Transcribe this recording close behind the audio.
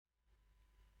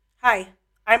Hi,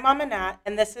 I'm Mama Nat,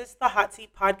 and this is the Hot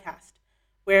Seat Podcast,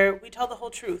 where we tell the whole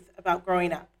truth about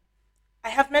growing up. I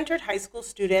have mentored high school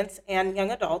students and young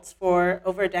adults for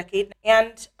over a decade,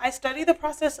 and I study the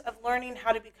process of learning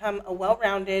how to become a well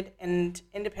rounded and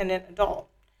independent adult.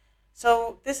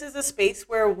 So, this is a space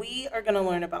where we are going to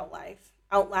learn about life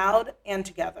out loud and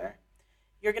together.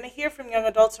 You're going to hear from young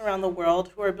adults around the world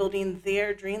who are building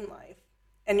their dream life,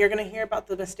 and you're going to hear about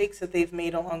the mistakes that they've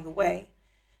made along the way.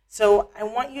 So I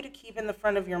want you to keep in the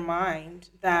front of your mind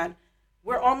that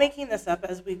we're all making this up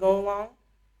as we go along.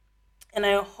 And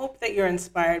I hope that you're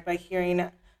inspired by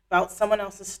hearing about someone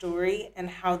else's story and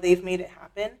how they've made it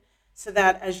happen so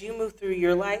that as you move through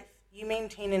your life, you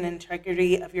maintain an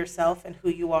integrity of yourself and who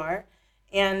you are,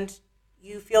 and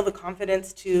you feel the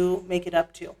confidence to make it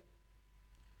up to.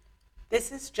 This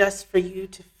is just for you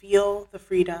to feel the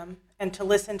freedom and to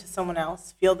listen to someone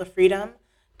else feel the freedom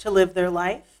to live their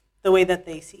life the way that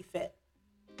they see fit.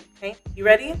 Okay, you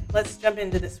ready? Let's jump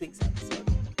into this week's episode.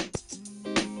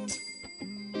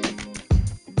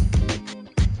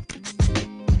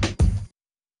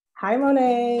 Hi,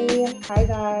 Monet. Hi,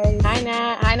 guys. Hi,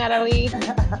 Nat. Hi, Natalie.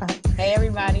 Hey,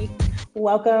 everybody.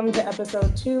 Welcome to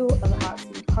episode 2 of the Hot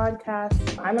Seat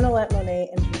Podcast. I'm going to let Monet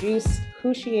introduce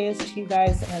who she is to you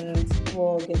guys, and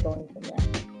we'll get going from there.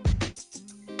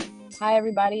 Hi,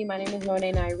 everybody. My name is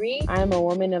Monet Nairi. I am a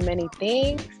woman of many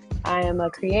things. I am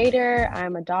a creator.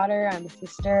 I'm a daughter. I'm a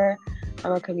sister.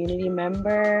 I'm a community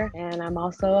member. And I'm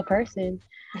also a person,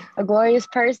 a glorious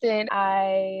person.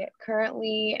 I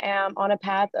currently am on a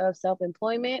path of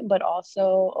self-employment, but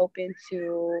also open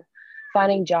to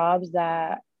finding jobs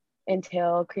that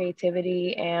entail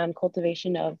creativity and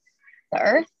cultivation of the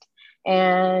earth.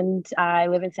 And I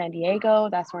live in San Diego.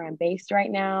 That's where I'm based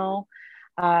right now.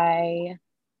 I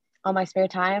On my spare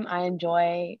time, I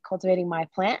enjoy cultivating my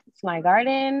plants, my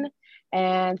garden,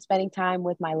 and spending time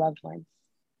with my loved ones.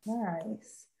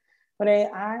 Nice. Monet,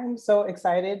 I'm so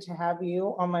excited to have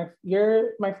you on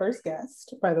you're my first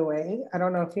guest, by the way. I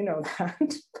don't know if you know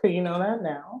that, but you know that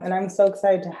now. And I'm so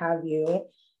excited to have you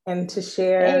and to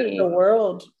share the Hey.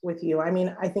 world with you. I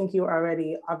mean, I think you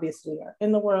already obviously are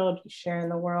in the world, you share in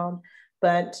the world.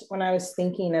 But when I was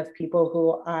thinking of people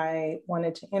who I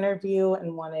wanted to interview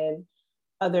and wanted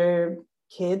other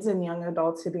kids and young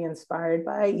adults to be inspired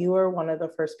by, you were one of the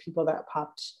first people that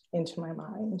popped into my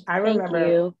mind. I Thank remember,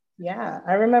 you. yeah,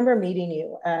 I remember meeting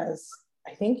you as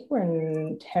I think you were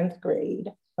in 10th grade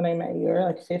when I met you. You were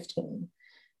like 15.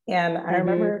 And I Mm-hmm.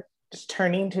 remember just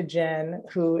turning to Jen,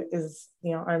 who is,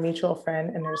 our mutual friend,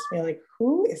 and just being like,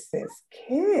 who is this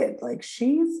kid? Like,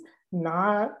 she's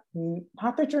not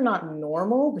that you're not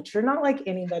normal, but you're not like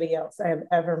anybody else I have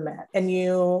ever met. And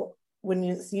when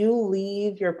you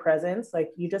leave your presence,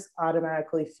 like you just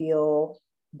automatically feel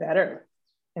better.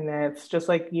 And then it's just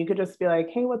like you could just be like,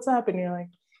 hey, what's up? And you're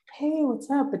like, hey, what's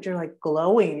up? But you're like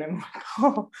glowing and like,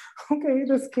 oh, okay,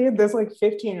 this like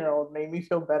 15-year-old made me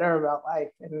feel better about life.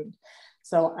 And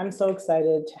so I'm so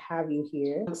excited to have you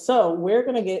here. So we're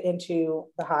gonna get into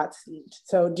the hot seat.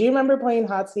 So do you remember playing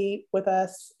hot seat with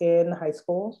us in high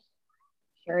school?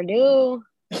 Sure do.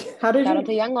 How did Shout out you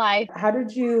to Young Life. how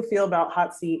did you feel about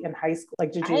hot seat in high school?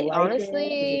 Like, did you I like it?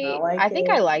 Did you not honestly, like I think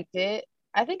I it? liked it.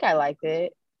 I think I liked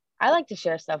it. I like to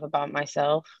share stuff about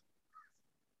myself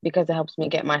because it helps me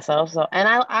get myself. So, and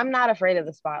I'm not afraid of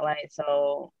the spotlight.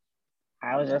 So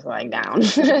I was just like down.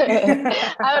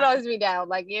 I would always be down.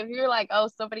 Like if you're like, oh,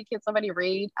 can somebody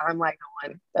read? I'm like the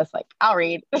one that's like, I'll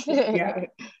read. Yeah,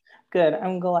 good.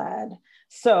 I'm glad.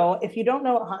 So, if you don't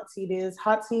know what Hot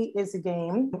Seat is a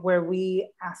game where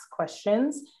we ask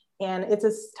questions, and it's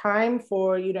a time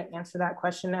for you to answer that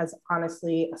question as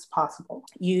honestly as possible.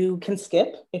 You can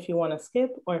skip if you want to skip,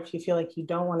 or if you feel like you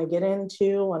don't want to get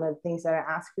into one of the things that I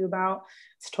ask you about,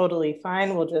 it's totally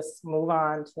fine. We'll just move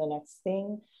on to the next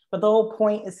thing. But the whole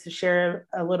point is to share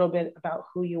a little bit about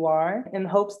who you are in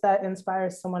hopes that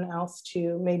inspires someone else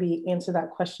to maybe answer that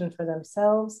question for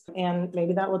themselves. And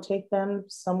maybe that will take them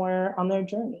somewhere on their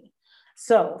journey.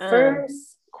 So, um,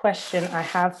 first question I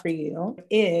have for you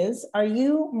is, are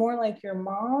you more like your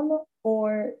mom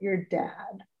or your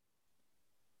dad?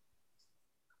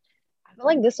 I feel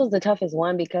like this was the toughest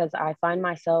one because I find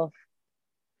myself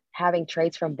having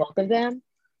traits from both of them.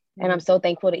 And I'm Mm. so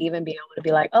thankful to even be able to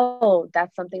be like, oh,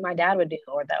 that's something my dad would do,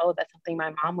 or that, oh, that's something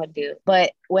my mom would do.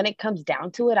 But when it comes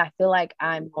down to it, I feel like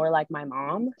I'm more like my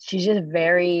mom. She's just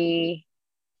very,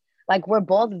 like, we're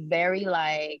both very,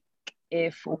 like,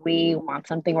 if we want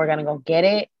something, we're going to go get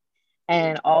it.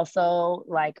 And also,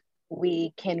 like,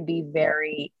 we can be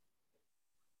very,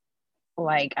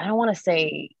 like, I don't want to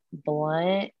say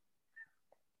blunt,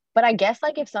 But I guess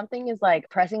like if something is like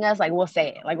pressing us, like we'll say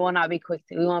it. Like we'll not be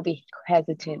we won't be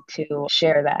hesitant to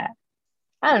share that.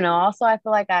 I don't know. Also, I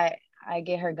feel like I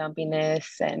get her gumpiness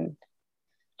and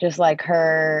just like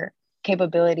her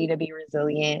capability to be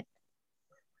resilient.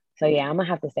 So yeah, I'm gonna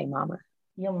have to say mama.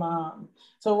 Your mom.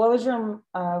 So, what was your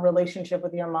relationship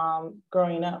with your mom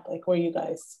growing up? Like, were you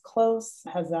guys close?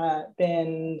 Has that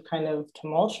been kind of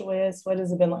tumultuous? What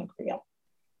has it been like for you?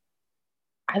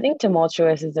 I think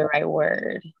tumultuous is the right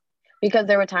word because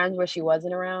there were times where she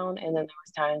wasn't around, and then there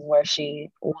was times where she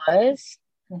was.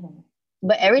 Mm-hmm.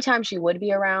 But every time she would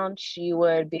be around, she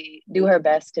would be do her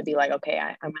best to be like, okay,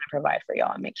 I'm gonna provide for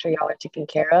y'all and make sure y'all are taken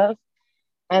care of.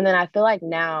 And then I feel like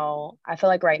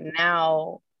right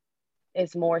now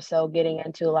it's more so getting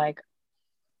into like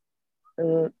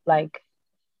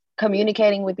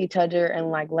communicating with each other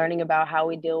and like learning about how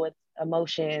we deal with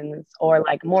emotions, or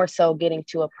like more so getting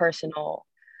to a personal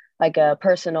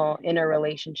inner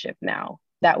relationship now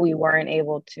that we weren't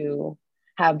able to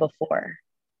have before.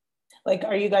 Like,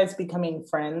 are you guys becoming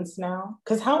friends now?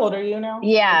 Because how old are you now?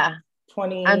 Yeah,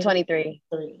 I'm 23.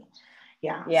 23.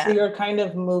 Yeah. So Yeah, you're kind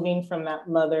of moving from that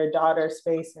mother-daughter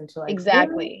space into like, we're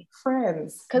exactly.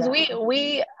 friends Because now.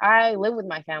 I live with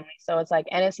my family, so it's like,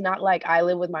 and it's not like I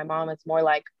live with my mom, it's more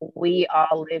like we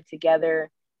all live together,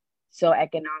 so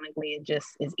economically it just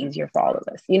is easier for all of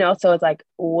us, you know. So it's like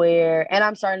and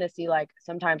I'm starting to see like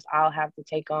sometimes I'll have to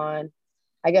take on,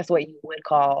 I guess, what you would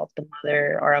call the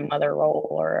mother or a mother role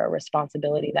or a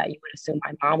responsibility that you would assume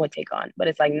my mom would take on, but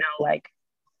it's like no, like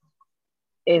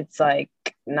it's like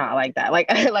not like that, like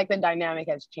like the dynamic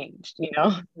has changed, you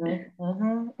know.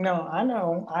 Mm-hmm. No, I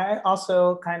know. I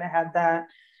also kind of had that.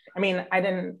 I mean, I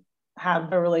didn't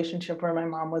have a relationship where my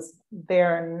mom was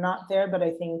there and not there, but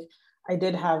I think I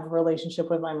did have a relationship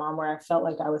with my mom where I felt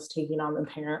like I was taking on the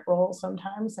parent role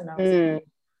sometimes. And I was like, Mm.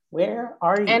 where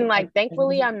are And you? like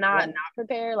thankfully I'm not What?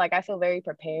 prepared, like I feel very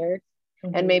prepared.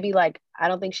 And Mm-hmm. maybe like I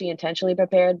don't think she intentionally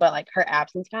prepared, but like her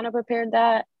absence kind of prepared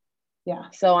that. Yeah.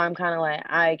 So I'm kind of like,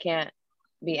 I can't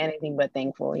be anything but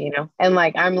thankful, you know? And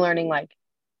like, I'm learning like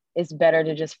it's better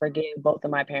to just forgive both of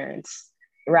my parents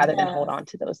rather than hold Yes. on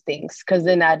to those things. Cause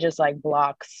then that just like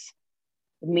blocks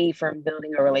me from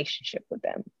building a relationship with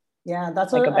them, Yeah.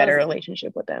 That's like a what I better was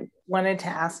relationship with them. wanted to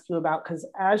ask you about, because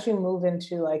as you move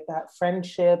into like that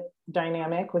friendship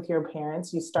dynamic with your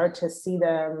parents, you start to see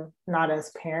them not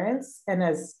as parents and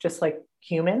as just like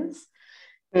humans.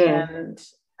 Mm. And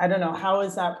I don't know, how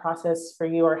is that process for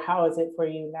you, or how is it for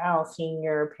you now, seeing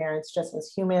your parents just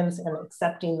as humans and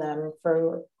accepting them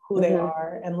for who they Mm-hmm.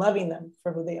 are and loving them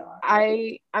for who they are?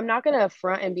 I'm not gonna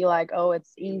front and be like, oh,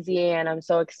 it's easy and I'm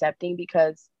so accepting,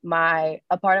 because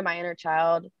a part of my inner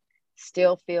child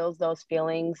still feels those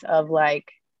feelings of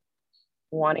like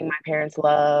wanting my parents'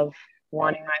 love,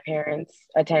 wanting my parents'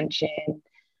 attention.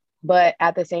 But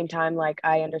at the same time, like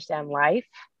I understand life,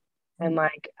 and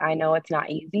like I know it's not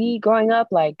easy growing up.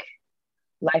 Like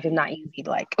life is not easy.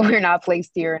 Like we're not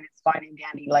placed here and it's fine and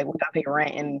dandy. Like we gotta pay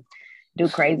rent and do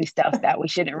crazy stuff that we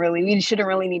shouldn't really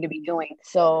need to be doing.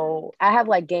 So I have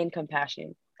like gained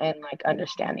compassion and like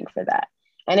understanding for that.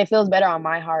 And it feels better on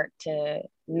my heart to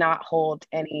not hold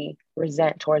any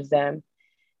resent towards them,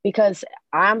 because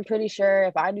I'm pretty sure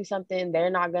if I do something, they're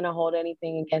not gonna hold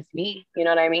anything against me. You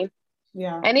know what I mean?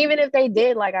 Yeah. And even if they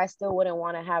did, like I still wouldn't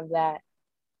want to have that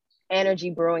energy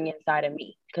brewing inside of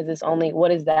me, because it's only,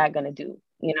 what is that gonna do?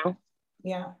 You know?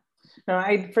 Yeah. No,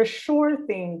 I for sure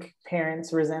think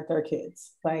parents resent their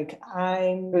kids. Like,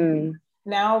 I'm Mm,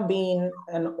 now being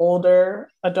an older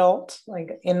adult,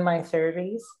 like in my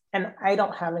 30s, and I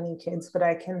don't have any kids, but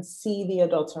I can see the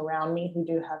adults around me who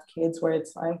do have kids, where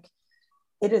it's like,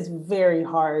 it is very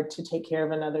hard to take care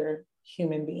of another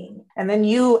human being. And then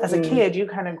you, as a mm. kid, you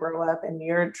kind of grow up and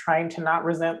you're trying to not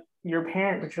resent your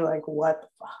parent, but you're like, what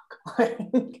the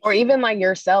fuck? Or even like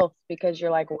yourself, because you're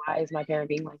like, why is my parent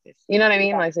being like this? You know what I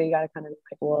mean? Like, so you gotta kind of be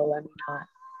like, well, let me not.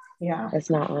 Yeah.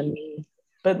 It's not on me.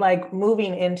 But like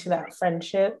moving into that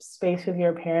friendship space with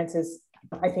your parents is,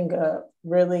 I think, a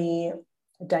really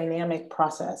dynamic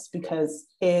process, because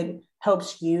it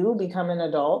helps you become an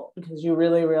adult, because you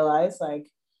really realize like,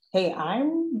 hey,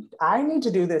 I need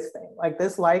to do this thing, like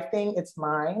this life thing, it's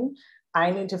mine. I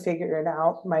need to figure it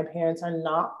out. My parents are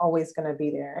not always going to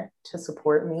be there to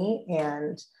support me.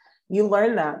 And you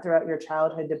learn that throughout your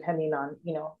childhood, depending on,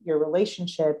 your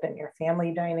relationship and your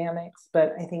family dynamics.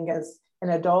 But I think as an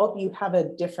adult, you have a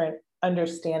different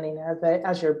understanding of it.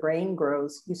 As your brain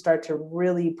grows, you start to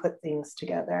really put things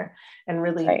together and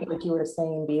really, Right. like you were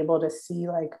saying, be able to see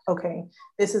like, okay,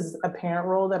 this is a parent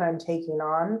role that I'm taking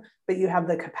on, but you have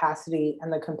the capacity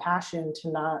and the compassion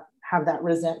to not have that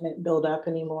resentment build up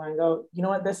anymore and go, you know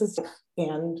what, this is,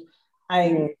 and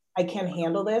I can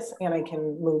handle this and I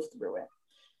can move through it.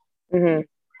 Mm-hmm.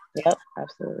 Yep,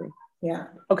 absolutely. Yeah.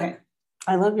 Okay.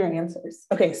 I love your answers.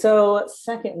 Okay. So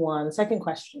second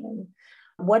question.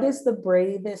 What is the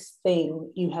bravest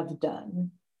thing you have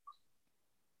done?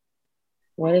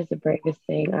 What is the bravest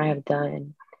thing I have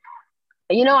done?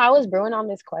 You know, I was brewing on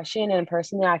this question, and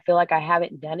personally, I feel like I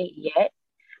haven't done it yet,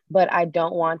 but I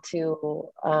don't want to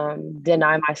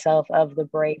deny myself of the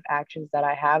brave actions that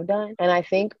I have done. And I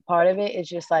think part of it is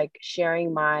just like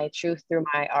sharing my truth through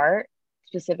my art,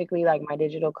 specifically like my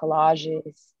digital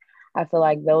collages. I feel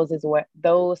like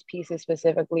those pieces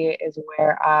specifically is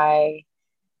where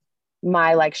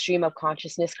my like stream of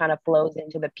consciousness kind of flows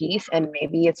into the piece, and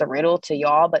maybe it's a riddle to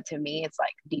y'all, but to me it's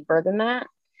like deeper than that.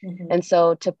 And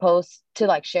so to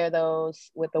like share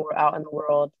those with the out in the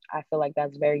world, I feel like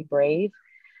that's very brave.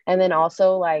 And then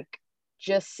also like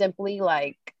just simply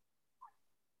like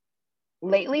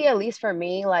lately, at least for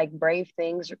me, like brave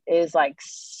things is like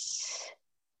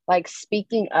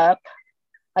speaking up.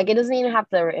 Like it doesn't even have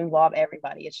to involve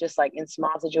everybody. It's just like in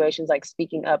small situations, like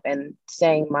speaking up and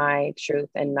saying my truth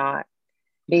and not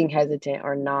being hesitant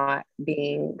or not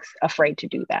being afraid to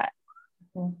do that.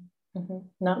 Mm-hmm.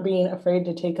 Not being afraid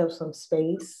to take up some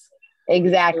space.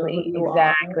 Exactly.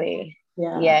 Exactly.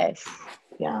 Yeah. Yes.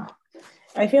 Yeah.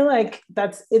 I feel like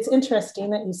it's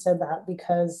interesting that you said that,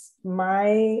 because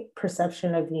my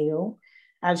perception of you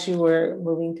as you were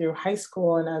moving through high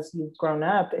school and as you've grown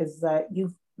up is that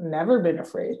you've never been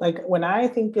afraid. Like when I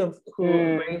think of who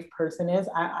a brave person is,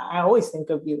 I always think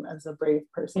of you as a brave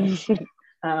person.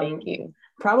 Thank you.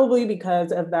 Probably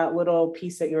because of that little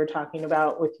piece that you were talking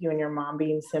about with you and your mom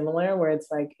being similar, where it's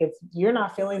like, if you're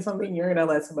not feeling something, you're going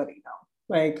to let somebody know.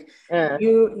 Like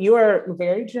you are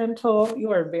very gentle,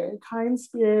 you are very kind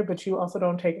spirit, but you also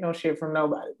don't take no shit from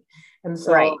nobody. And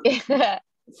so right.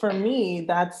 For me,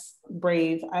 that's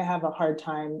brave. I have a hard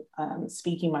time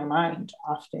speaking my mind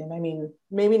often. I mean,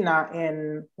 maybe not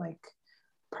in like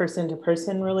person to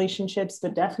person relationships,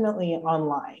 but definitely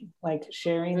online, like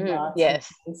sharing thoughts.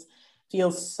 Yes.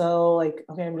 Feels so like,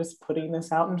 okay, I'm just putting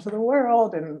this out into the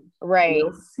world and right.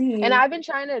 We'll see. And I've been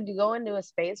trying to go into a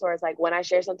space where it's like when I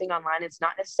share something online, it's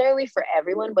not necessarily for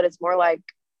everyone, but it's more like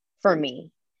for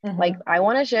me. Like I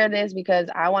want to share this because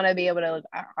I want to be able to,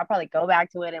 I'll probably go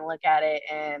back to it and look at it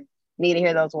and need to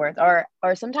hear those words. Or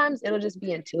sometimes it'll just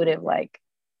be intuitive, like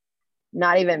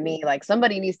not even me, like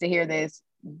somebody needs to hear this,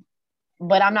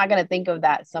 but I'm not going to think of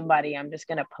that somebody. I'm just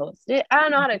going to post it. I don't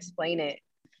know how to explain it.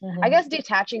 I guess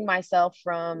detaching myself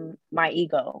from my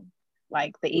ego,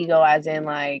 like the ego as in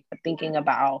like thinking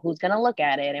about who's going to look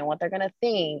at it and what they're going to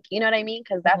think. You know what I mean?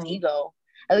 Because that's ego.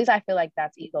 At least I feel like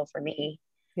that's ego for me.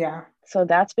 Yeah. So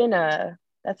that's been a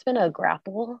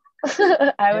grapple,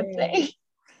 I would say.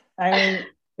 I mean,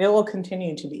 it will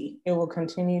continue to be. It will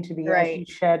continue to be as you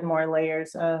shed more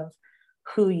layers of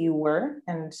who you were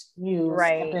and you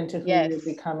step into who you're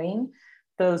becoming.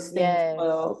 Those things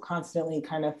will constantly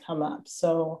kind of come up.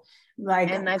 So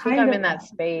like, and I think I'm in that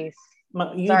space.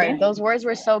 Sorry, those words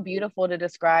were so beautiful to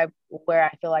describe where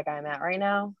I feel like I'm at right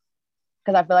now.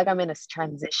 Because I feel like I'm in a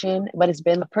transition, but it's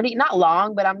been pretty not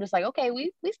long, but I'm just like, okay,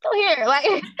 we still here. Like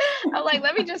I'm like,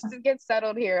 let me just get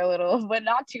settled here a little, but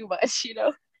not too much, you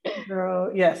know. Girl,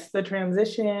 yes, the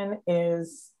transition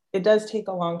it does take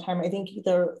a long time. I think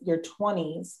either your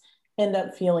 20s end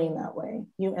up feeling that way.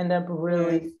 You end up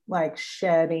really like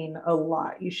shedding a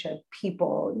lot. You shed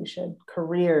people, you shed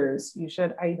careers, you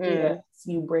shed ideas,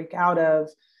 you break out of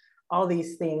all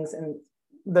these things. And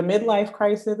the midlife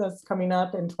crisis that's coming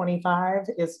up in 25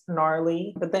 is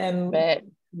gnarly. But then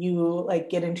you like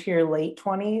get into your late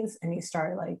 20s and you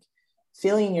start like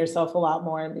feeling yourself a lot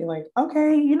more and be like,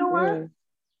 okay, you know what?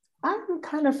 I'm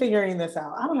kind of figuring this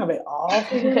out. I don't have it all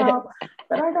figured out,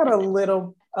 but I got a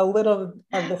little of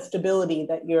the stability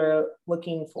that you're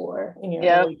looking for in your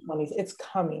early 20s. It's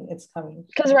coming.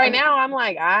 Because right now I'm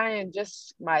like,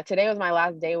 today was my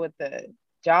last day with the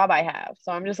job I have.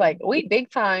 So I'm just like, we big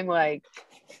time, like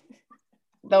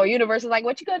the universe is like,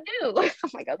 what you gonna do? I'm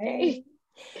like, okay.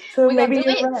 So maybe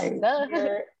you're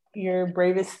right. Your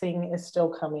bravest thing is still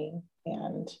coming.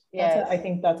 And I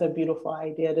think that's a beautiful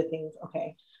idea to think,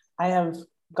 okay, I have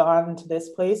gone to this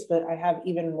place, but I have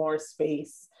even more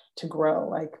space to grow.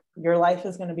 Like your life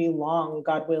is going to be long,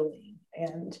 God willing,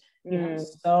 and you have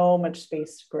so much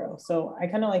space to grow. So I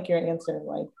kind of like your answer.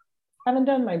 Like, I haven't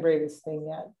done my bravest thing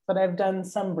yet, but I've done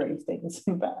some brave things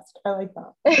in the past. I like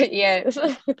that. Yes,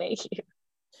 thank you.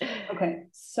 Okay,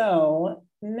 so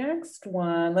next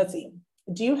one, let's see.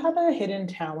 Do you have a hidden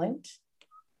talent?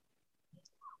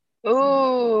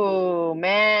 Ooh,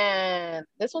 man.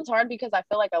 This one's hard because I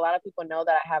feel like a lot of people know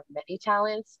that I have many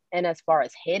talents. And as far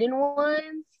as hidden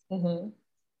ones, Hmm.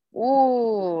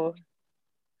 ooh,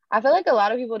 I feel like a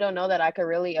lot of people don't know that I could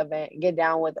really get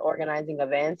down with organizing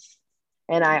events.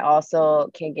 And I also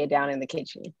can get down in the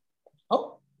kitchen.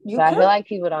 Oh, you So I feel cook? like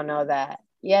people don't know that.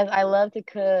 Yes, I love to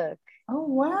cook. Oh,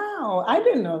 wow. I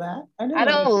didn't know that. I didn't I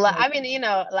know don't that. I mean,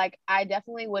 like I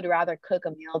definitely would rather cook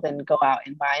a meal than go out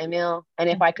and buy a meal. And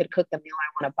if I could cook the meal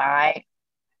I want to buy,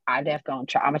 I def gonna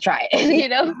try. I'm gonna try it, you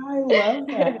know? I love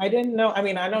that. I didn't know. I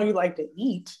mean, I know you like to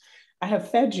eat. I have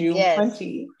fed you Yes.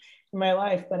 plenty in my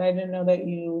life, but I didn't know that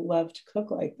you love to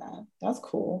cook like that. That's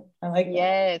cool. I like that.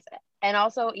 Yes. And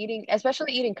also eating,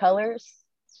 especially eating colors.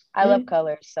 I love Mm,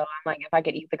 colors. So I'm like, if I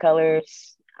could eat the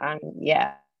colors,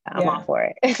 yeah, I'm all yeah.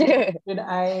 for it. Did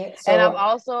I? And I'm So,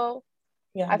 also,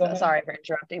 yeah, go ahead. sorry for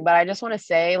interrupting, but I just want to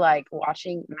say, like,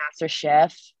 watching Master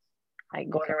Chef, like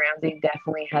Gordon Ramsay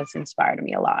definitely has inspired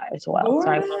me a lot as well. So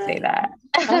I will say Gordon. that.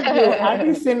 I do. I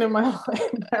be sitting in my,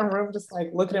 in my room just like,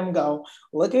 look at him go.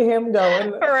 Look at him go.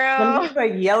 And For when real. he's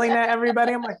like yelling at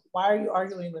everybody, I'm like, why are you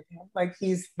arguing with him? Like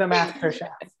he's the master chef.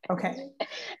 Okay.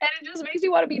 And it just makes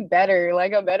you want to be better,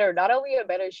 like a better, not only a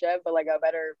better chef, but like a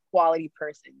better quality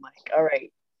person. Like, all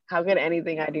right, how can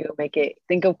anything I do make it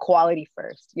think of quality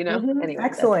first, you know? Mm-hmm. Anyway,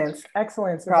 that's Excellence.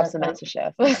 Excellence is props at to the Master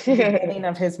Chef. beginning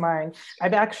of his mind.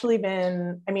 I've actually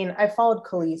been, I mean, I followed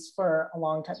Khalees for a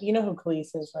long time. You know who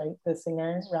Khalees is, right? The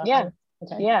singer, Yeah, rapper.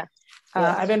 Okay. yeah,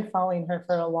 I've yes. been following her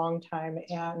for a long time.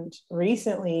 And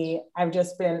recently I've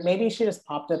just been, maybe she just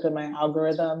popped up in my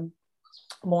algorithm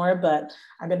more, but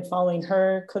I've been following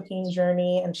her cooking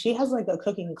journey, and she has like a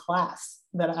cooking class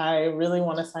that I really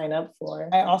want to sign up for.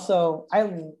 I also,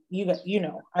 you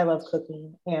know, I love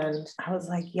cooking, and I was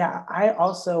like, yeah, I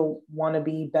also want to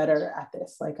be better at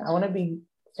this. Like, I want to be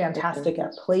fantastic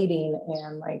at plating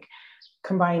and like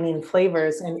combining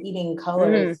flavors and eating Mm-hmm,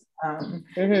 colors.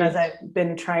 mm-hmm, As I've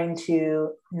been trying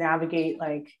to navigate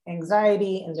like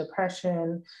anxiety and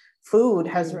depression, food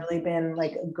has mm-hmm, really been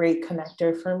like a great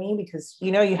connector for me because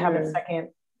you know you have a mm. second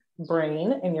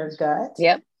brain in your gut,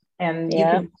 Yep, and you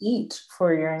yep. can eat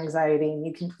for your anxiety and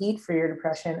you can eat for your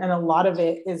depression, and a lot of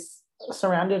it is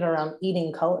surrounded around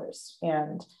eating colors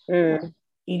and Mm,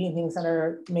 eating things that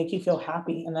are make you feel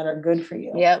happy and that are good for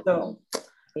you. yep, So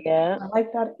yep. I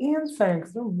like that answer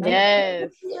because I'm right there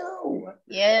with Yes, you.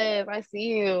 yes, I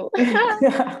see you.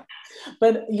 Yeah.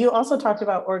 But you also talked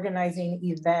about organizing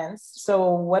events.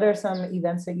 So, what are some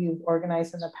events that you've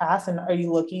organized in the past, and are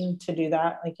you looking to do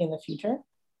that like in the future?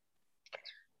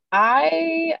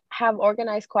 I have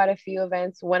organized quite a few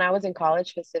events. When I was in college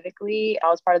specifically, I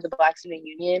was part of the Black Student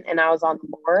Union and I was on the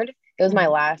board. It was my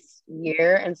Mhm. last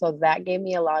year. And so that gave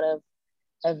me a lot of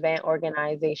event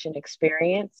organization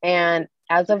experience. And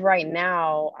as of right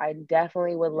now, I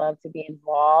definitely would love to be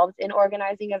involved in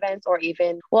organizing events or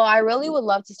even, well, I really would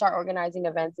love to start organizing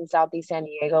events in Southeast San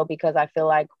Diego because I feel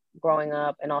like growing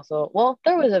up and also, well,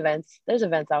 there's events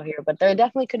out here, but there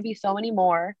definitely could be so many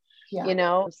more, Yeah. you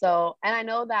know? So, and I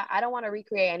know that I don't want to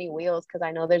recreate any wheels because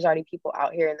I know there's already people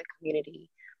out here in the community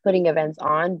putting events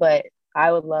on, but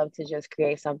I would love to just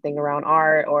create something around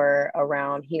art or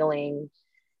around healing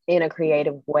in a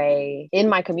creative way in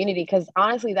my community because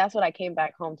honestly that's what I came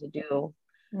back home to do.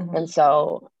 And Mhm.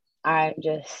 so I'm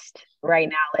just right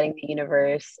now letting the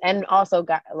universe and also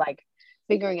got like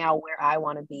figuring out where I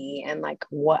want to be and like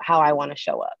what how I want to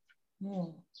show up.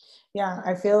 Mm. Yeah,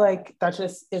 I feel like that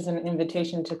just is an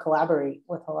invitation to collaborate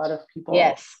with a lot of people.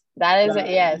 Yes, that is That,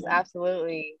 yes,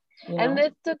 absolutely. you And know,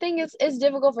 the thing is it's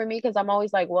difficult for me because I'm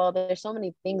always like, well, there's so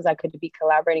many things I could be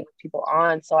collaborating with people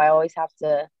on, so I always have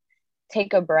to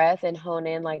take a breath and hone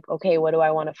in like, okay, what do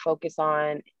I want to focus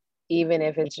on, even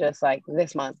if it's just like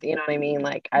this month, you know what I mean?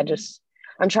 Like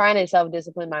I'm trying to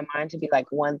self-discipline my mind to be like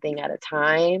one thing at a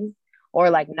time or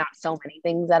like not so many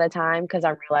things at a time because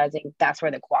I'm realizing that's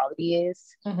where the quality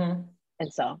is. Mhm.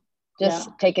 And so Yeah. just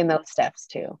taking those steps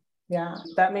too. Yeah,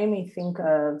 that made me think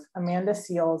of Amanda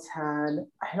Seales had,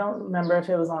 I don't remember if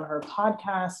it was on her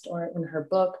podcast or in her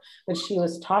book, but she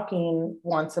was talking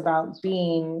once about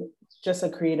being just a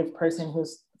creative person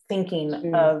who's thinking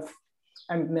Mm, of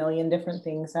a million different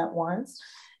things at once,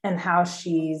 and how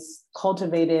she's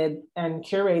cultivated and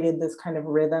curated this kind of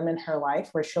rhythm in her life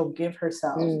where she'll give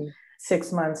herself mm,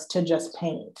 6 months to just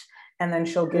paint, and then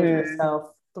she'll give mm, herself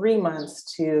 3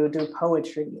 months to do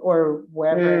poetry or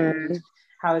wherever it is, mm.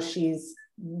 how she's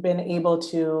been able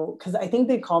to, because I think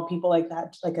they call people like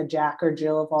that like a Jack or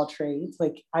Jill of all trades.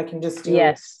 Like I can just do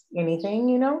Yes. anything,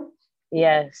 you know?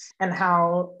 Yes. and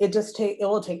how it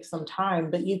will take some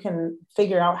time, but you can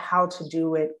figure out how to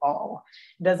do it all.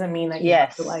 It doesn't mean that you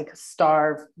have to Yes. like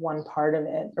starve one part of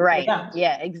it. But Right. yeah.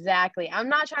 Yeah, exactly. I'm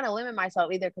not trying to limit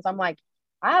myself either because I'm like,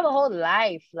 I have a whole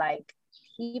life. Like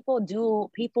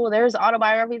there's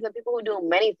autobiographies of people who do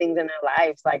many things in their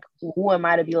lives. Like, who am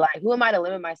I to be like, who am I to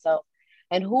limit myself?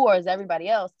 And who is everybody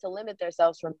else to limit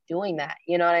themselves from doing that?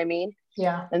 You know what I mean?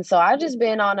 Yeah. And so I've just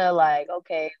been on a like,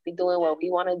 okay, we doing what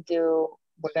we want to do.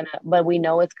 But we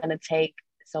know it's gonna take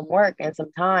some work and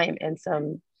some time and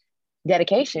some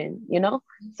dedication, you know?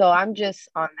 So I'm just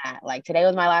on that. Like today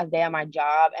was my last day at my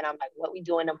job and I'm like, what we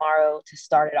doing tomorrow to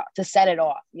start it off, to set it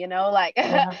off, you know? Like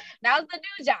Yeah. now's the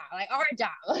new job, like our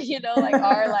job, you know, like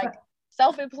our like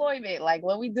self-employment, like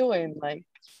what we doing? Like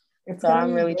It's so gonna I'm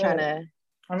be really trying good. to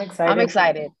I'm excited. I'm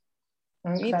excited.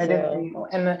 I'm Me excited for too. you.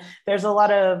 And there's a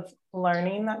lot of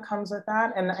learning that comes with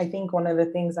that. And I think one of the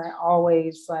things I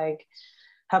always like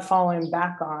have fallen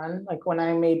back on, like when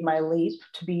I made my leap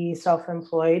to be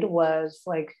self-employed, was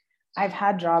like I've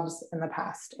had jobs in the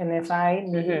past. And if I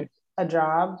need a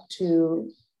job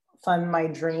to fund my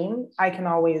dream, I can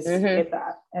always get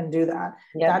that and do that.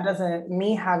 Yep. That doesn't,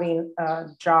 me having a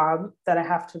job that I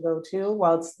have to go to,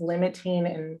 while it's limiting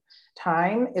in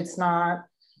time, it's not,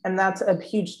 and that's a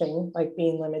huge thing, like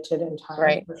being limited in time,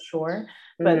 Right. for sure.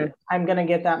 But I'm going to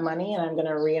get that money and I'm going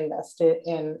to reinvest it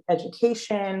in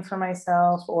education for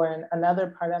myself or in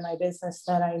another part of my business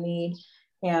that I need.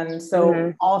 And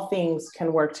so all things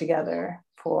can work together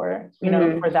for, you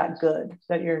know, for that good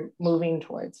that you're moving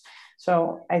towards.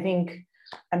 So I think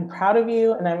I'm proud of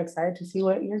you and I'm excited to see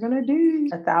what you're going to do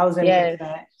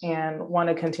 1,000%, and want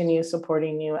to continue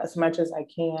supporting you as much as I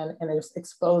can and just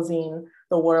exposing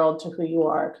the world to who you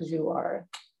are, because you are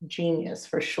genius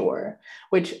for sure.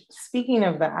 Which, speaking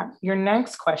of that, your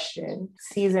next question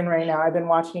season right now, I've been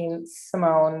watching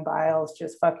Simone Biles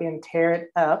just fucking tear it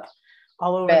up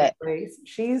all over the place.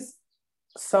 She's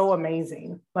so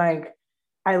amazing. Like,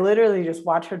 I literally just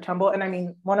watch her tumble. And I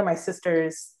mean, one of my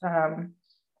sisters,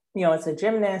 you know, it's a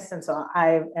gymnast, and so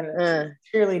and a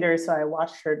cheerleader, so I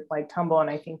watched her like tumble, and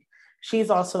I think she's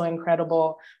also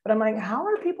incredible. But I'm like, how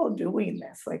are people doing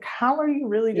this? Like, how are you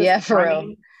really just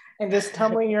running and just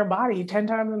tumbling your body 10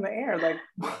 times in the air?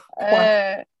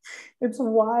 Like, it's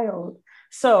wild.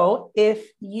 So if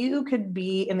you could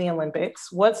be in the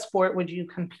Olympics, what sport would you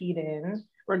compete in,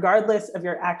 regardless of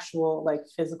your actual like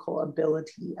physical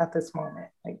ability at this moment?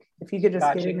 Like, if you could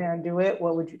just get in there and do it,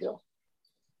 what would you do?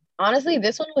 Honestly,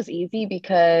 this one was easy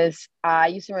because I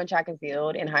used to run track and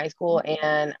field in high school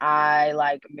and I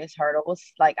like miss hurdles.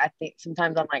 Like I think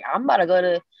sometimes I'm like, I'm about to go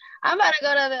to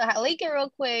the Lincoln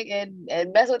real quick and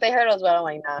mess with the hurdles, but I'm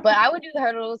like, nah. But I would do the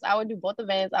hurdles. I would do both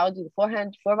events. I would do the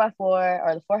 400, 4x4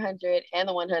 or the 400 and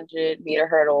the 100-meter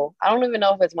hurdle. I don't even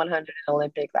know if it's 100 in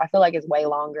Olympics. I feel like it's way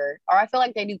longer. Or I feel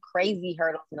like they do crazy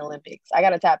hurdles in Olympics. I got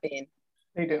to tap in.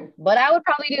 They do. But I would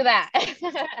probably do that.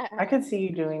 I could see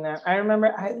you doing that. I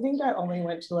remember, I think I only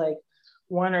went to like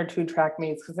 1 or 2 track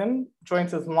meets because them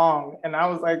joints is long. And I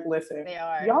was like, listen,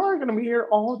 y'all are going to be here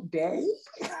all day?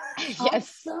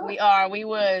 Yes, we are. We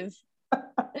was.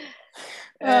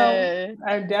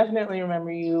 I definitely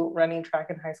remember you running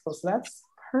track in high school. So that's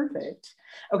perfect.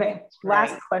 Okay,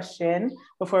 last question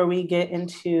before we get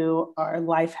into our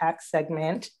life hack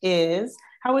segment is,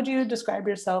 how would you describe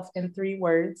yourself in 3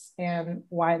 words and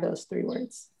why those 3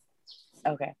 words?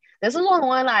 Okay. This is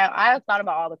one I thought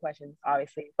about all the questions,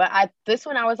 obviously. But this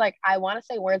one I was like, I want to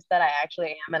say words that I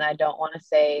actually am, and I don't want to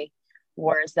say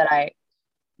words that I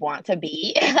want to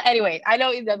be. Anyway, I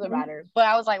know it doesn't matter. But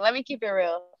I was like, let me keep it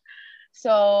real.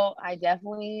 So I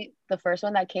definitely, the first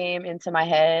one that came into my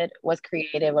head was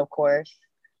creative, of course.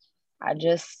 And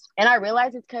I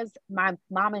realized it's because my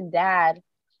mom and dad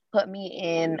put me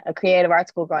in a creative art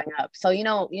school growing up. So you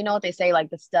know what they say, like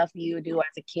the stuff you do as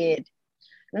a kid,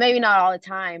 maybe not all the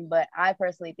time, but I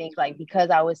personally think like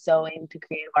because I was so into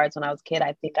creative arts when I was a kid,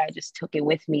 I think I just took it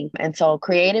with me. And so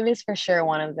creative is for sure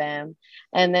one of them.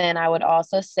 And then I would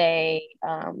also say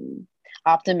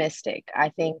optimistic. I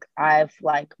think I've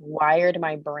like wired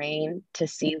my brain to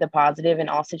see the positive in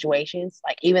all situations.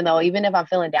 Like even if I'm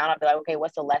feeling down, I'll be like, okay,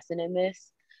 what's the lesson in this?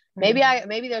 Maybe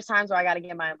there's times where I got to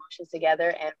get my emotions together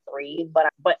and breathe,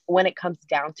 but when it comes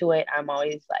down to it, I'm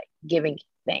always like giving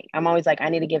thanks. I'm always like, I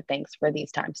need to give thanks for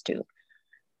these times too.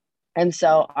 And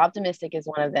so optimistic is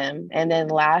one of them. And then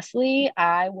lastly,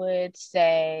 I would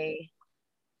say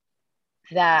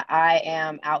that I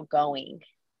am outgoing.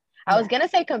 I was going to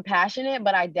say compassionate,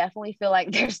 but I definitely feel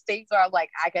like there's things where I'm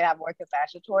like, I could have more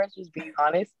compassion towards, just being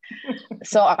honest.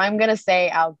 So I'm going to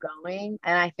say outgoing.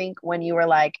 And I think when you were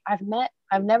like, I've met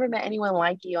I've never met anyone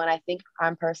like you, and I think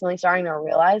I'm personally starting to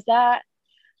realize that.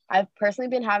 I've personally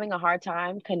been having a hard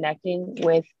time connecting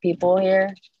with people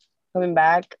here coming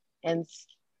back, and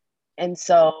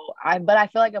so but I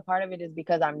feel like a part of it is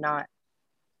because I'm not,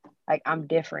 like, I'm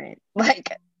different,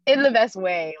 like, in the best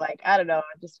way, like, I don't know,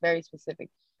 I'm just very specific.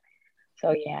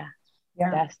 So yeah,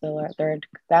 Yeah. that's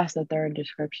the third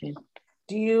description.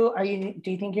 Do you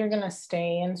think you're gonna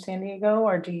stay in San Diego,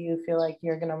 or do you feel like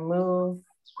you're gonna move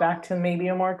back to maybe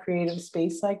a more creative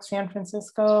space like San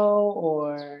Francisco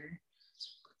or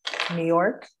New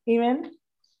York even?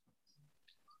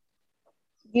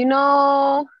 You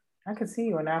know, I could see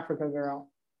you in Africa, girl.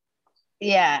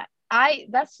 yeah,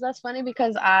 that's funny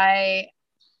because I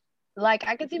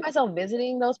could see myself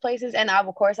visiting those places, and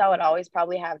of course I would always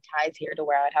probably have ties here to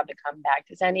where I'd have to come back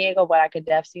to San Diego, but I could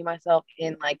definitely see myself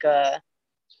in like a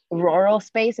rural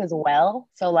space as well.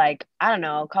 So like, I don't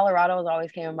know, Colorado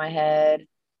always came in my head.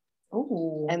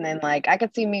 Ooh. And then like I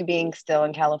could see me being still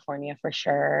in California for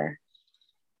sure.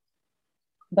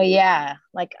 But yeah,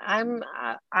 like I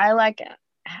like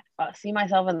see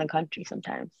myself in the country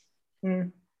sometimes.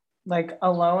 Mm. Like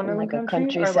alone In in the like a country,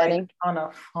 country or like setting. on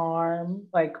a farm?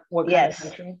 Like what kind of Yes.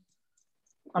 country?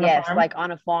 On a Yes, farm? like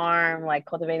on a farm, like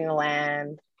cultivating the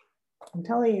land, I'm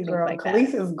telling you, things girl, like that.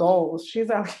 Khalees is goals. She's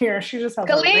out here. She just has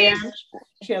her Khalees, ranch.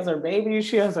 She has her baby.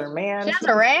 She has her she man. has She's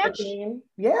a ranch? cooking.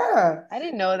 Yeah. I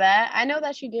didn't know that. I know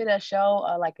that she did a show,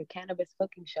 like a cannabis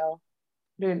cooking show.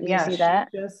 Dude, Did you yeah, see that?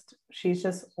 she's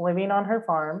just living on her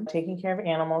farm, taking care of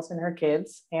animals and her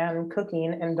kids, and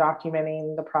cooking and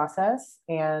documenting the process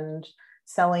and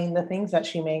selling the things that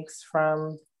she makes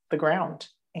from the ground.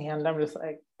 And I'm just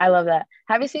like, I love that.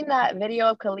 Have you seen that video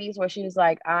of Khalees where she was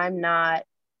like, I'm not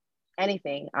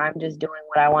anything. I'm just doing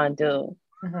what I want to do.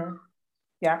 mhm.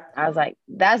 Yeah, I was like,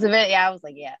 that's the bit. Yeah, I was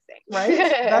like, yeah, right.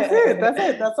 That's it. That's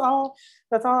thanks. it. That's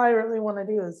all I really want to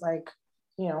do is like,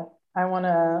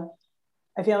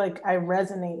 I feel like I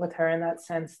resonate with her in that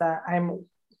sense that I'm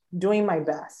doing my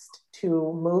best to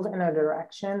move in a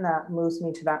direction that moves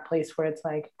me to that place where it's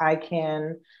like I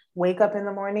can wake up in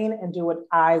the morning and do what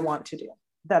I want to do.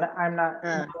 That I'm not,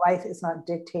 my life is not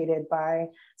dictated by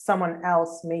someone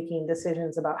else making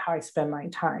decisions about how I spend my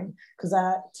time. Because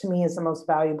that to me is the most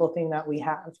valuable thing that we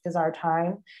have is our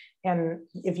time. And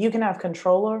if you can have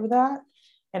control over that,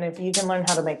 and if you can learn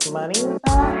how to make money with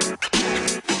that,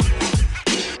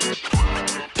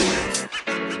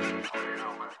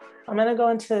 I'm going to go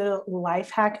into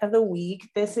life hack of the week.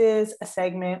 This is a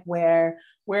segment where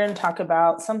we're going to talk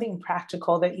about something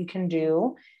practical that you can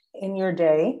do in your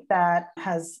day that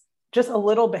has just a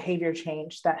little behavior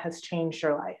change that has changed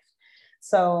your life.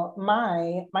 So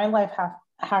my life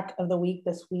hack of the week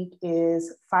this week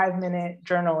is 5-minute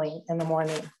journaling in the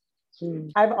morning.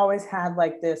 I've always had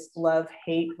like this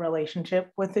love-hate relationship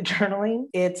with the journaling.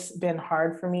 It's been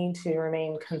hard for me to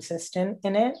remain consistent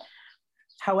in it.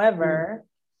 However,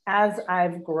 as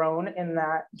I've grown in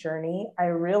that journey, I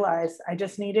realized I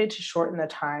just needed to shorten the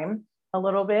time a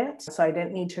little bit. So I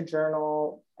didn't need to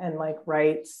journal and like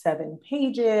write 7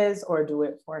 pages or do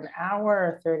it for an hour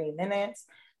or 30 minutes.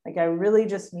 Like I really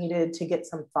just needed to get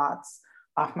some thoughts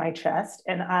off my chest.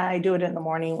 And I do it in the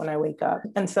morning when I wake up.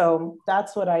 And so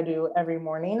that's what I do every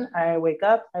morning. I wake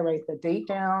up, I write the date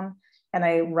down, and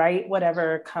I write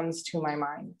whatever comes to my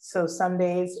mind. So some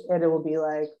days it will be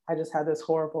like, I just had this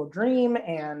horrible dream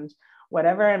and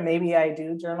whatever. And maybe I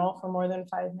do journal for more than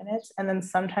 5 minutes. And then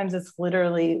sometimes it's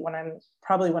literally when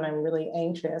I'm really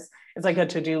anxious, it's like a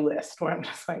to-do list where I'm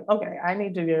just like, okay, I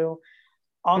need to do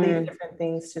all these different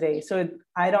things today. So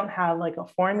I don't have like a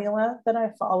formula that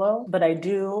I follow, but I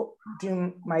do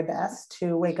my best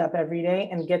to wake up every day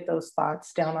and get those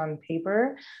thoughts down on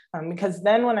paper. Because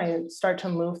then when I start to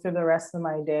move through the rest of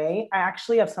my day, I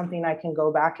actually have something I can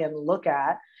go back and look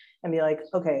at and be like,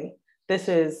 okay, this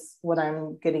is what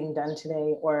I'm getting done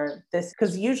today, or this,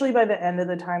 because usually by the end of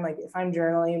the time, like if I'm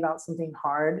journaling about something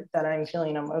hard that I'm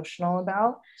feeling emotional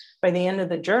about, by the end of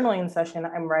the journaling session,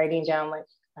 I'm writing down like,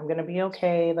 I'm going to be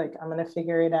okay. Like, I'm going to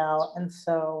figure it out. And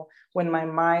so when my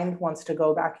mind wants to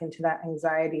go back into that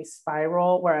anxiety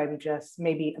spiral where I'm just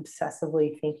maybe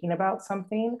obsessively thinking about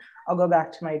something, I'll go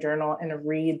back to my journal and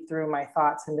read through my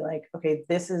thoughts and be like, okay,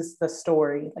 this is the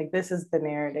story. Like, this is the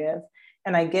narrative.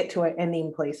 And I get to an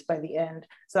ending place by the end.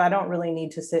 So I don't really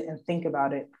need to sit and think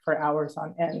about it for hours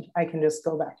on end. I can just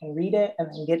go back and read it and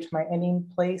then get to my ending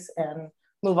place and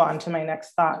move on to my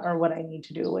next thought or what I need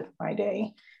to do with my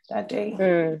day that day.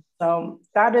 So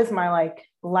that is my like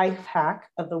life hack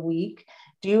of the week.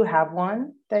 Do you have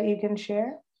one that you can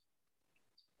share?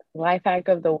 Life hack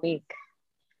of the week.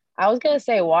 I was gonna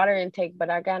say water intake, but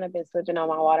I kind of been slipping on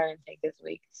my water intake this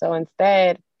week. So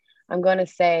instead, I'm going to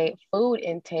say food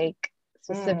intake,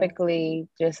 specifically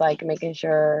just like making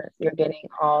sure you're getting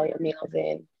all your meals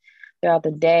in throughout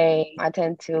the day. I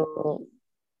tend to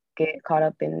get caught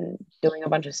up in doing a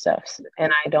bunch of stuff,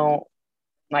 and I don't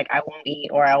like, I won't eat,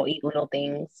 or I'll eat little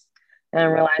things. And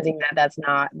I'm realizing that that's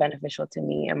not beneficial to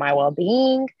me and my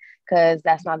well-being, because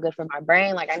that's not good for my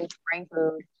brain. Like, I need brain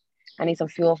food. I need some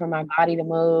fuel for my body to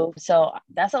move. So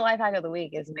that's a life hack of the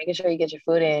week, is making sure you get your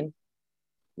food in.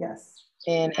 Yes.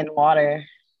 And water.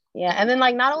 Yeah. And then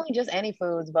like not only just any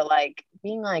foods, but like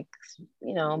being like,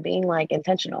 being like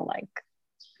intentional. Like,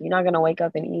 you're not gonna wake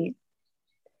up and eat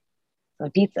a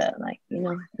pizza. Like,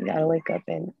 you gotta wake up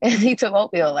and eat some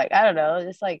oatmeal. Like, I don't know.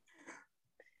 Just like,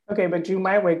 okay, but you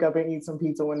might wake up and eat some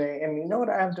pizza one day. And you know what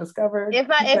I have discovered? if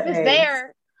it's eggs.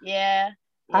 there. Yeah.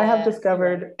 I have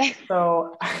discovered,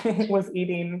 so when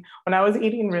I was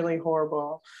eating really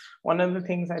horrible, one of the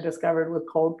things I discovered with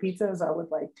cold pizzas, I would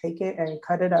like take it and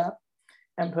cut it up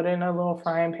and put it in a little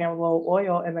frying pan with a little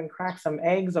oil and then crack some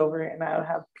eggs over it. And I would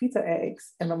have pizza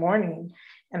eggs in the morning.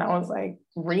 And I was like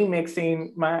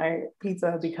remixing my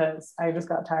pizza because I just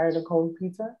got tired of cold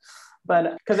pizza.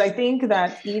 But because I think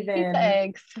that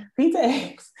even pizza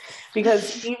eggs,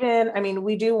 because even, I mean,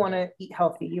 we do want to eat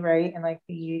healthy, right? And like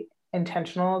be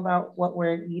intentional about what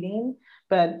we're eating.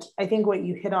 But I think what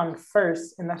you hit on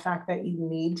first, and the fact that you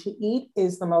need to eat,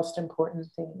 is the most important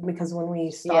thing. Because when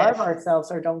we starve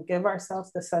ourselves or don't give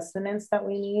ourselves the sustenance that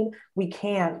we need, we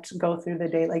can't go through the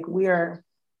day. Like, we are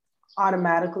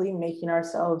automatically making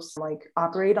ourselves like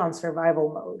operate on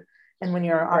survival mode. And when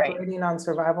you're operating on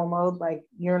survival mode, like,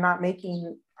 you're not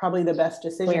making probably the best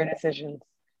clear decisions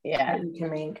that you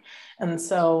can make. And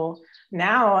so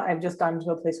now I've just gotten to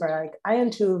a place where like I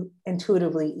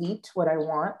intuitively eat what I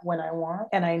want when I want.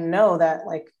 And I know that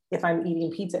like if I'm eating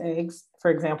pizza eggs,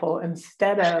 for example,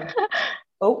 instead of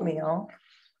oatmeal,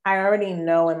 I already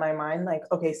know in my mind, like,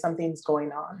 okay, something's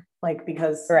going on. Like,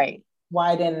 because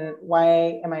why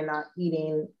am I not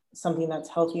eating something that's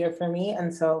healthier for me?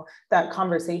 And so that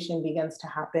conversation begins to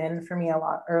happen for me a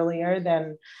lot earlier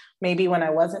than maybe when I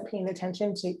wasn't paying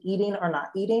attention to eating or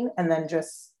not eating, and then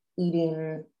just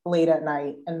eating late at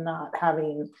night and not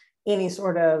having any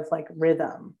sort of like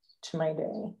rhythm to my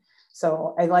day.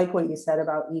 So I like what you said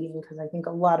about eating, because I think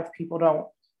a lot of people don't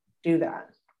do that.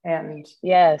 And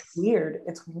weird.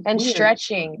 It's and weird.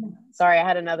 Stretching. Sorry, I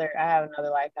have another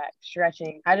life hack.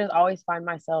 Stretching. I just always find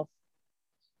myself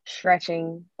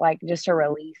stretching, like, just a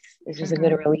release. It's just a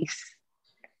good release.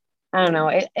 I don't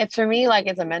know. It's for me, like,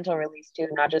 it's a mental release too,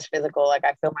 not just physical. Like,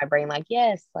 I feel my brain like,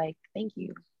 yes, like, thank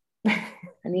you. I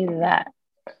needed that.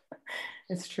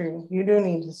 It's true. You do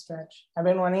need to stretch. I've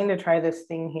been wanting to try this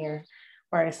thing here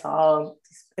where I saw,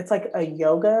 it's like a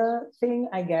yoga thing,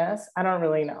 I guess. I don't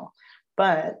really know.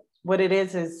 But what it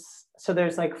is, so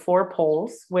there's like 4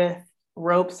 poles with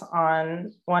ropes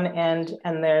on one end,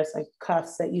 and there's like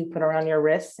cuffs that you put around your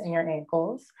wrists and your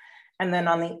ankles. And then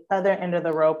on the other end of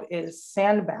the rope is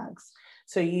sandbags.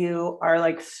 So you are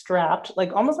like strapped,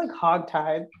 like almost like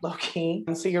hogtied, low-key.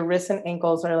 So your wrists and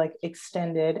ankles are like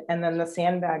extended, and then the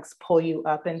sandbags pull you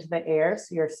up into the air,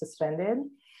 so you're suspended.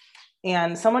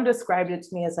 And someone described it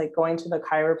to me as like going to the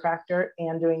chiropractor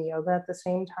and doing yoga at the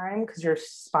same time, because your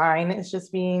spine is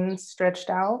just being stretched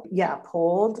out. Yeah,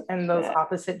 pulled in those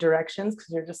opposite directions,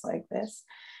 because you're just like this.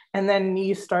 And then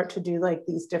you start to do like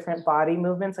these different body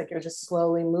movements, like you're just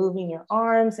slowly moving your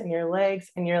arms and your legs,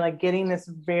 and you're like getting this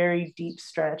very deep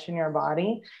stretch in your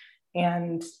body.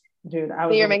 And dude,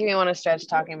 you're making me want to stretch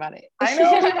talking about it. I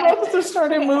know, we both just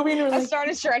started moving. I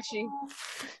started stretching.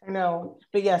 I know,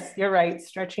 but yes, you're right.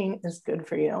 Stretching is good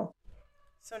for you.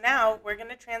 So now we're going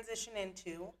to transition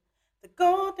into the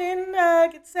Golden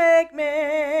Nugget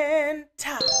segment.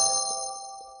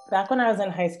 Back when I was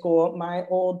in high school, my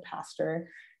old pastor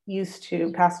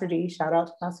Pastor D, shout out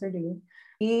to Pastor D,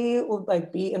 he would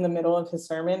like be in the middle of his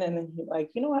sermon, and then he'd like,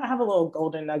 you know what, I have a little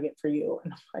golden nugget for you.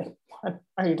 And I'm like, what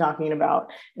are you talking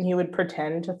about? And he would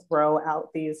pretend to throw out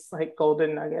these like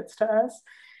golden nuggets to us.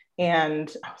 And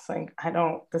I was like,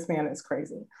 this man is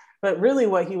crazy. But really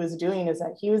what he was doing is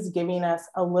that he was giving us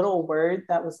a little word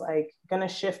that was like going to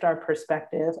shift our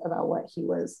perspective about what he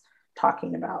was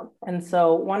talking about. And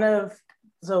so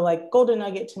like golden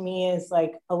nugget to me is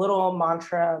like a little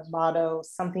mantra, motto,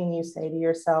 something you say to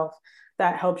yourself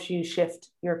that helps you shift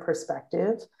your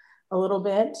perspective a little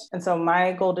bit. And so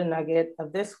my golden nugget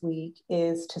of this week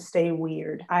is to stay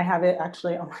weird. I have it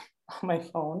actually on my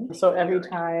phone. So every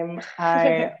time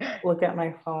I look at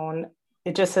my phone,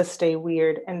 it just says stay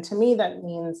weird. And to me, that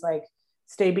means like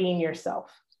stay being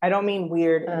yourself. I don't mean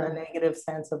weird in the negative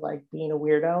sense of like being a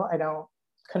weirdo. I don't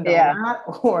condone that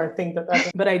or think that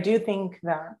that's, but I do think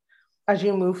that as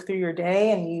you move through your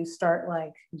day and you start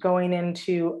like going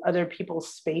into other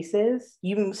people's spaces,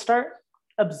 you start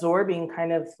absorbing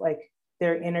kind of like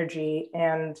their energy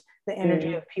and the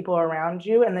energy of people around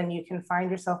you. And then you can find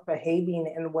yourself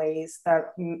behaving in ways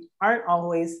that aren't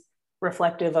always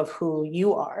reflective of who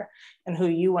you are and who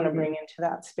you want to bring into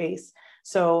that space.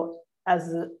 So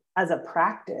as a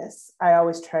practice, I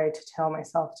always try to tell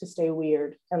myself to stay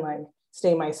weird and like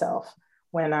stay myself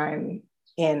when I'm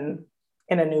in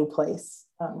a new place,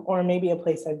 or maybe a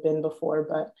place I've been before,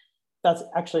 but that's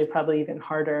actually probably even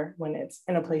harder when it's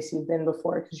in a place you've been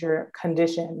before because you're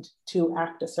conditioned to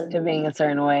act a certain to being a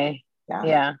certain way.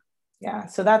 Yeah.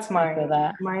 So that's mine.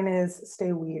 Mine is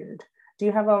stay weird. Do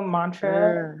you have a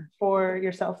mantra for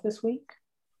yourself this week?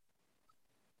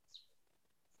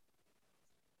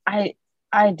 I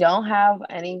don't have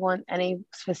any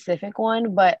specific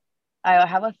one, but I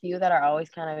have a few that are always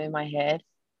kind of in my head.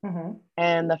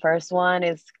 And the first one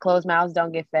is closed mouths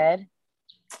don't get fed.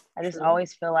 I just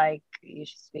always feel like you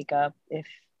should speak up if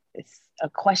it's a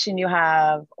question you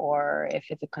have, or if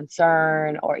it's a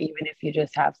concern, or even if you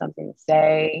just have something to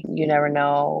say. You never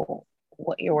know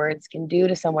what your words can do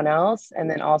to someone else. And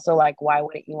then also, like, why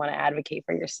wouldn't you want to advocate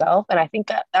for yourself? And I think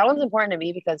that one's important to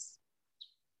me because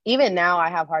even now I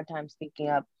have a hard time speaking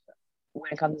up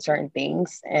when it comes to certain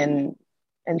things. And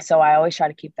so I always try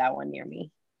to keep that one near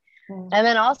me. And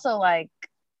then also, like,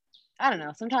 I don't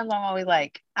know, sometimes I'm always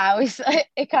like,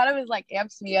 it kind of is like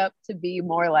amps me up to be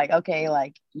more like, okay,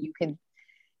 like you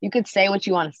could say what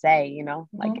you want to say, you know,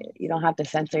 like you don't have to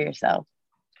censor yourself.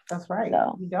 That's right.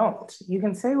 So, you don't. You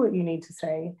can say what you need to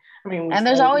say. I mean, and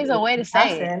there's always a way to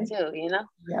say it too, you know?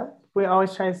 Yep. We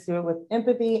always try to do it with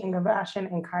empathy and compassion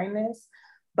and kindness.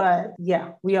 But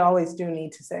yeah, we always do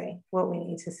need to say what we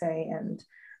need to say. And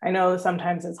I know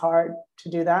sometimes it's hard to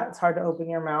do that. It's hard to open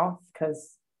your mouth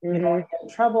because you don't want to get in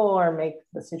trouble or make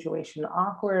the situation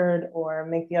awkward or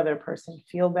make the other person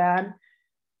feel bad.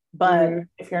 But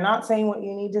if you're not saying what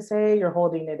you need to say, you're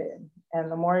holding it in.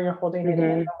 And the more you're holding it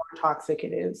in, the more toxic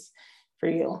it is for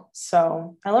you.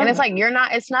 So I love it. And it's like,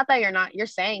 it's not that you're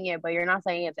saying it, but you're not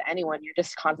saying it to anyone. You're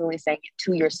just constantly saying it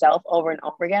to yourself over and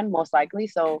over again, most likely.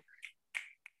 So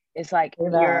it's like,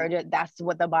 that's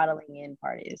what the bottling in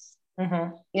part is. You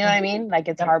know what I mean? Like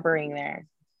it's harboring there.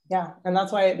 Yeah. And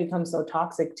that's why it becomes so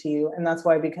toxic to you. And that's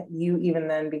why you even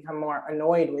then become more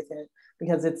annoyed with it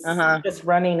because it's just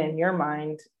running in your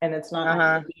mind and it's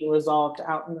not being resolved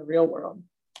out in the real world.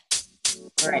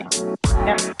 Right.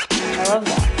 Yeah. I love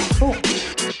that. Cool.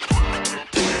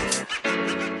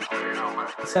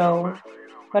 So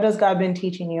what has God been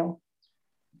teaching you?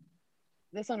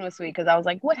 This one was sweet because I was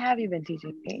like, what have you been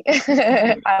teaching me?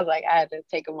 I was like, I had to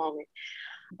take a moment.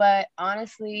 But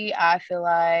honestly, I feel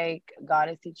like God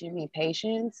is teaching me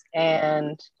patience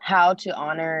and how to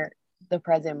honor the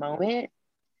present moment.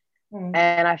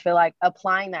 And I feel like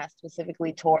applying that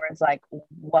specifically towards like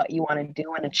what you want to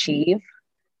do and achieve.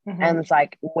 And it's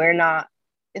like,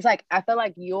 I feel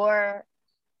like we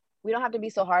don't have to be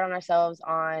so hard on ourselves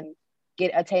on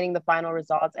attaining the final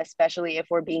results, especially if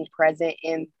we're being present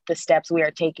in the steps we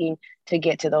are taking to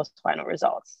get to those final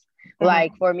results.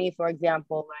 Like for me, for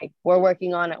example, like we're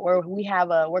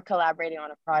collaborating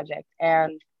on a project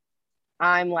and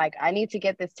I'm like, I need to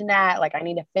get this to Nat, like I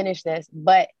need to finish this.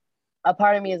 But a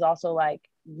part of me is also like,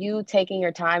 you taking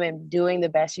your time and doing the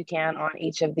best you can on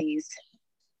each of these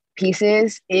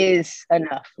pieces is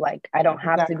enough. Like I don't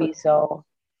have to be so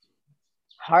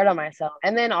hard on myself.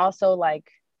 And then also like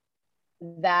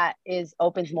that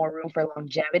opens more room for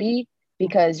longevity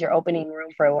because you're opening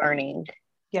room for learning.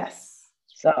 Yes.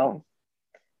 So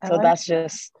that's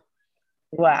just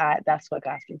that's what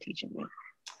God's been teaching me.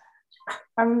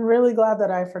 I'm really glad that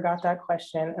I forgot that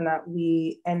question and that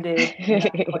we ended in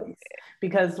that place,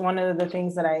 because one of the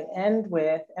things that I end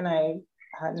with, and I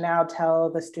now tell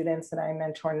the students that I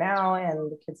mentor now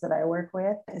and the kids that I work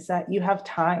with, is that you have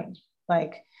time.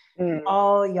 Like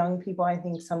all young people, I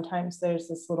think sometimes there's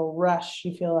this little rush.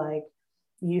 You feel like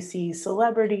you see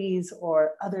celebrities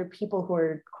or other people who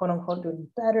are quote unquote doing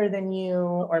better than you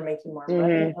or making more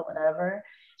money or whatever.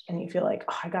 And you feel like,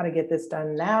 oh, I got to get this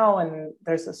done now. And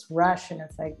there's this rush and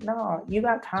it's like, no, you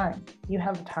got time. You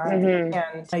have time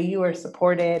and you are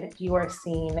supported, you are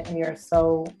seen, and you're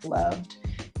so loved.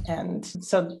 And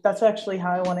so that's actually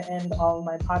how I want to end all of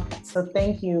my podcasts. So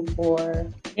thank you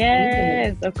for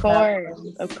of course.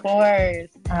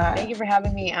 Thank you for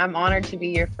having me. I'm honored to be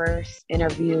your first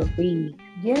interviewee.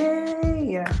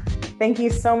 Yay! Thank you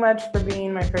so much for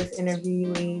being my first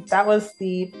interviewee. That was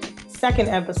the second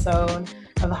episode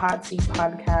of the Hot Seat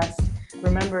podcast.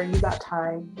 Remember, you got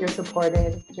time, you're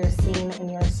supported, you're seen,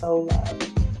 and you're so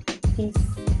loved. Peace.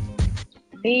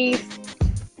 Peace.